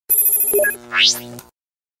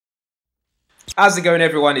How's it going,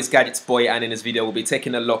 everyone? It's GadgetsBoy, and in this video we'll be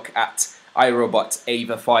taking a look at iRobot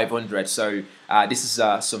Ava 500. So this is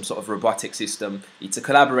some sort of robotic system. It's a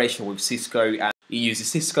collaboration with Cisco, and it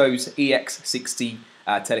uses Cisco's EX60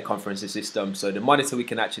 teleconferencing system. So the monitor we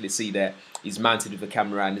can actually see there is mounted with a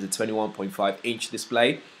camera, and there's a 21.5-inch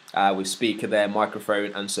display with speaker there,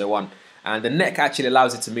 microphone, and so on. And the neck actually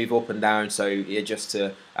allows it to move up and down, so it adjusts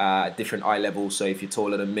to different eye levels. So if you're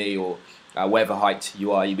taller than me or whatever height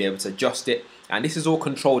you are, you'll be able to adjust it. And this is all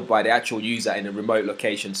controlled by the actual user in a remote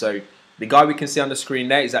location. So the guy we can see on the screen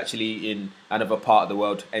there is actually in another part of the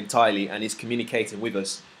world entirely, and is communicating with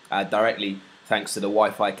us directly thanks to the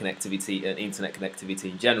Wi-Fi connectivity and internet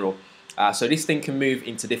connectivity in general. So this thing can move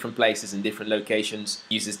into different places and different locations,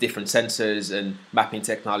 uses different sensors and mapping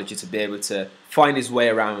technology to be able to find his way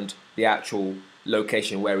around the actual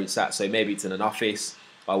location where it's at. So maybe it's in an office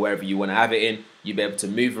or wherever you want to have it in, you'll be able to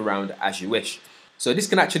move around as you wish. So this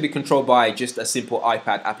can actually be controlled by just a simple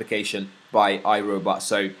iPad application by iRobot.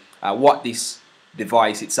 So what this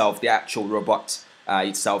device itself, the actual robot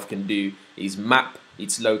itself, can do is map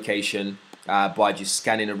its location by just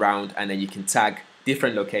scanning around, and then you can tag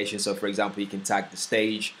different locations. So for example, you can tag the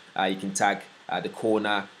stage, you can tag the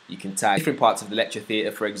corner, you can tag different parts of the lecture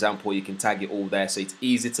theatre, for example. You can tag it all there, so it's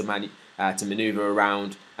easy to maneuver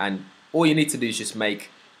around, and all you need to do is just make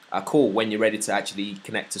a call when you're ready to actually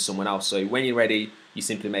connect to someone else. So when you're ready, you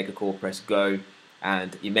simply make a call, press go,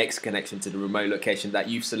 and it makes a connection to the remote location that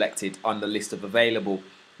you've selected on the list of available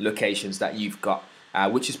locations that you've got,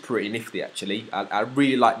 which is pretty nifty actually. I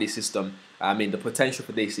really like this system. I mean, the potential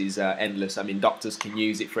for this is endless. I mean, doctors can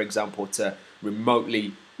use it, for example, to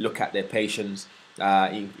remotely look at their patients.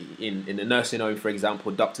 In the nursing home, for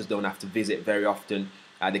example, doctors don't have to visit very often.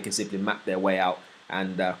 They can simply map their way out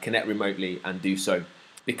and connect remotely and do so.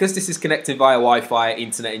 Because this is connected via Wi-Fi,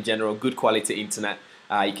 internet in general, good quality internet,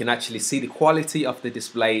 you can actually see the quality of the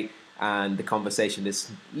display and the conversation.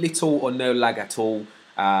 There's little or no lag at all.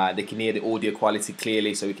 They can hear the audio quality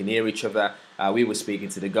clearly, so we can hear each other. We were speaking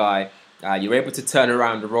to the guy. You're able to turn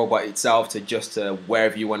around the robot itself to adjust to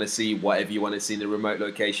wherever you want to see, whatever you want to see in the remote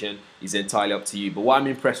location is entirely up to you. But what I'm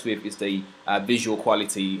impressed with is the visual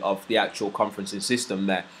quality of the actual conferencing system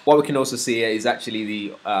there. What we can also see here is actually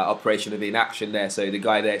the operation of in action there. So the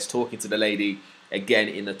guy there is talking to the lady, again,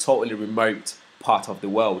 in a totally remote part of the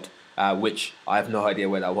world, which I have no idea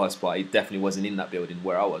where that was, but it definitely wasn't in that building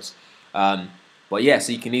where I was. But yeah,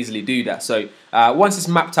 so you can easily do that. So once it's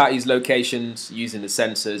mapped out these locations using the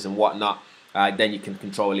sensors and whatnot, then you can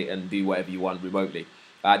control it and do whatever you want remotely.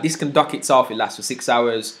 This can dock itself. It lasts for 6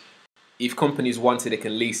 hours. If companies wanted, they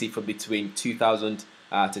can lease it for between 2,000 to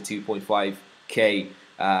 2.5k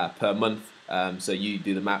per month. So you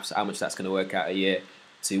do the maths, how much that's going to work out a year,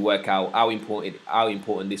 to work out how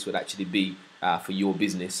important this would actually be for your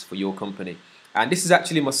business, for your company. And this is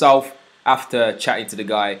actually myself after chatting to the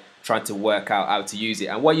guy, trying to work out how to use it.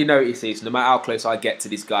 And what you notice is no matter how close I get to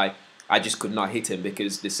this guy, I just could not hit him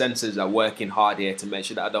because the sensors are working hard here to make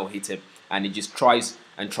sure that I don't hit him, and he just tries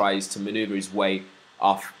and tries to maneuver his way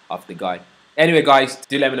off the guy. Anyway guys,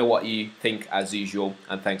 do let me know what you think as usual,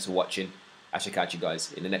 and thanks for watching. I shall catch you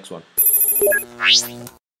guys in the next one.